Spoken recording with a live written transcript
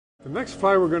The next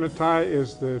fly we're going to tie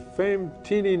is the famed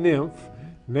Teeny Nymph,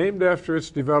 named after its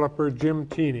developer, Jim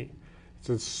Teeny. It's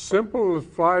a simple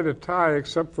fly to tie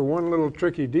except for one little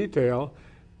tricky detail,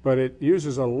 but it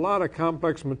uses a lot of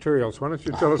complex materials. Why don't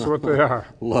you tell us what they are?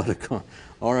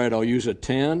 All right, I'll use a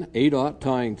tan 8/0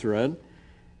 tying thread,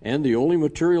 and the only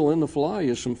material in the fly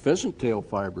is some pheasant tail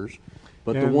fibers.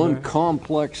 But the one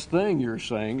complex thing you're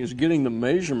saying is getting the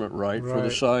measurement right for the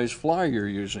size fly you're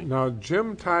using. Now,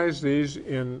 Jim ties these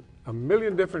in a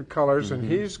million different colors, and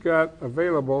he's got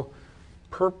available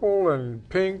purple and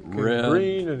pink and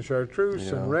green and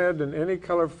chartreuse and red and any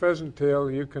color pheasant tail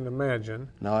you can imagine.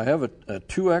 Now, I have a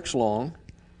 2X long.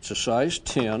 It's a size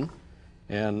 10,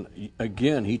 and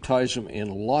again, he ties them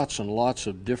in lots and lots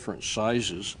of different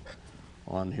sizes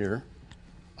on here.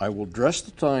 I will dress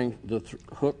the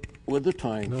hook with the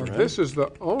tying thread. This is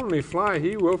the only fly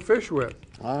he will fish with.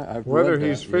 Whether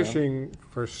he's fishing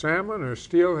for salmon or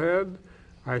steelhead,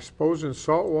 I suppose in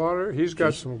salt water. He's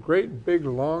got some great big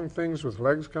long things with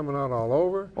legs coming out all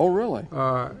over. Oh, really?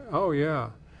 Oh, yeah.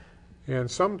 And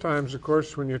sometimes, of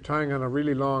course, when you're tying on a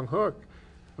really long hook,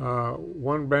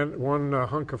 one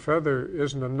hunk of feather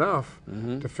isn't enough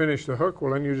to finish the hook.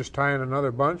 Well, then you just tie in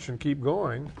another bunch and keep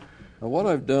going. Now, what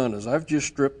I've done is I've just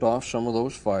stripped off some of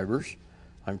those fibers.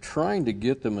 I'm trying to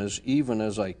get them as even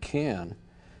as I can,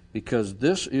 because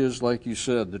this is, like you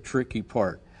said, the tricky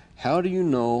part. How do you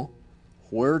know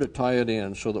where to tie it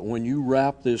in so that when you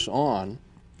wrap this on,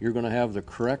 you're going to have the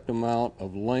correct amount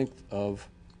of length of...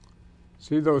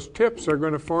 See, those tips are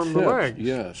going to form the legs.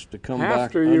 Yes, to come back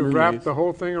after you've wrapped the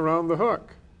whole thing around the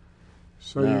hook.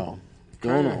 So now,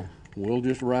 don't know. We'll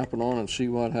just wrap it on and see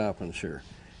what happens here.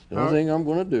 The only thing I'm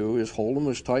going to do is hold them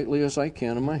as tightly as I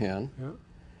can in my hand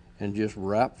and just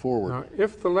wrap forward. Now,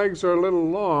 if the legs are a little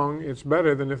long, it's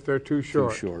better than if they're too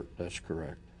short. Too short, that's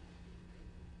correct.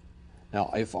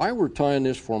 Now, if I were tying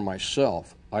this for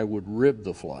myself, I would rib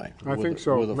the fly with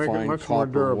a fine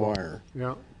copper wire.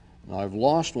 Yeah. Now, I've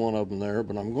lost one of them there,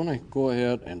 but I'm going to go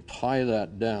ahead and tie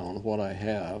that down, what I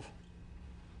have,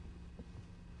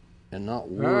 and not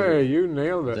worry. Hey, you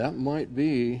nailed it. That might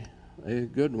be a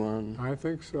good one. I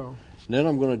think so. And then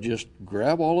I'm going to just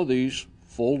grab all of these,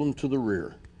 fold them to the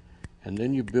rear, and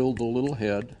then you build the little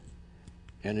head,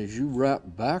 and as you wrap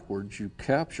backwards, you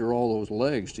capture all those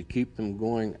legs to keep them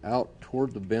going out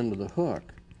toward the bend of the hook.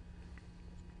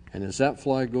 And as that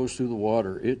fly goes through the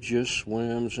water, it just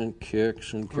swims and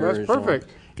kicks and carries on. That's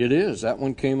perfect. It is. That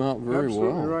one came out very well.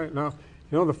 Absolutely right. Now,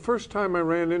 you know, the first time I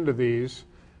ran into these,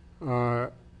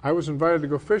 I was invited to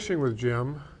go fishing with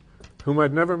Jim, whom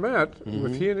I'd never met,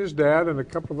 with he and his dad and a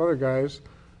couple of other guys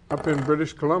up in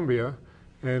British Columbia,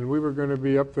 and we were going to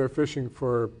be up there fishing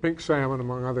for pink salmon,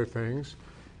 among other things,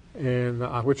 and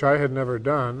which I had never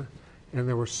done, and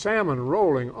there were salmon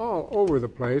rolling all over the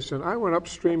place, and I went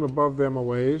upstream above them a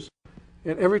ways,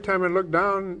 and every time I looked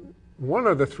down, one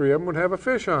of the three of them would have a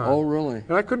fish on. Oh, really?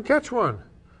 And I couldn't catch one.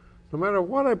 No matter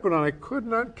what I put on, I could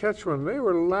not catch one. They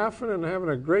were laughing and having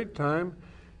a great time,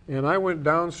 and I went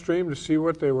downstream to see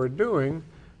what they were doing.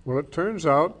 Well, it turns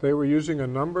out they were using a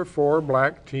number 4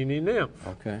 black Teeny Nymph.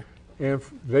 Okay. And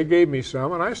they gave me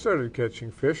some, and I started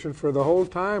catching fish, and for the whole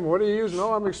time, what are you using?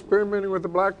 Oh, I'm experimenting with the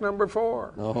black number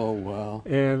 4. Oh, wow.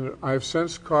 And I've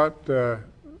since caught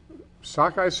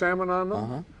sockeye salmon on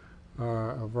them,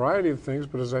 a variety of things,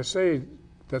 but as I say,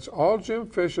 that's all Jim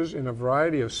fishes in a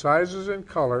variety of sizes and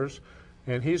colors,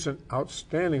 and he's an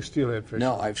outstanding steelhead fisher.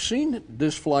 Now, I've seen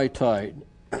this fly tied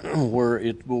where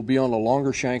it will be on a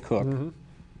longer shank hook.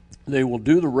 They will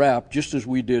do the wrap just as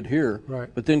we did here,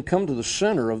 but then come to the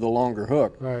center of the longer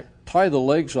hook, tie the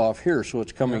legs off here so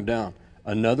it's coming down.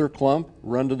 Another clump,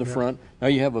 run to the front. Now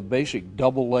you have a basic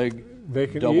double leg. They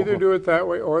can either do it that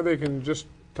way, or they can just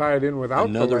tie it in without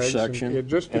another the legs. section. It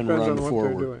just depends on what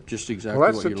they're doing. Just exactly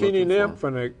well, that's what the you're Teeny looking Nymph, for.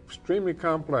 and extremely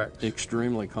complex.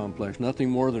 Extremely complex. Nothing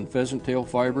more than pheasant tail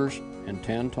fibers and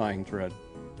tan tying thread.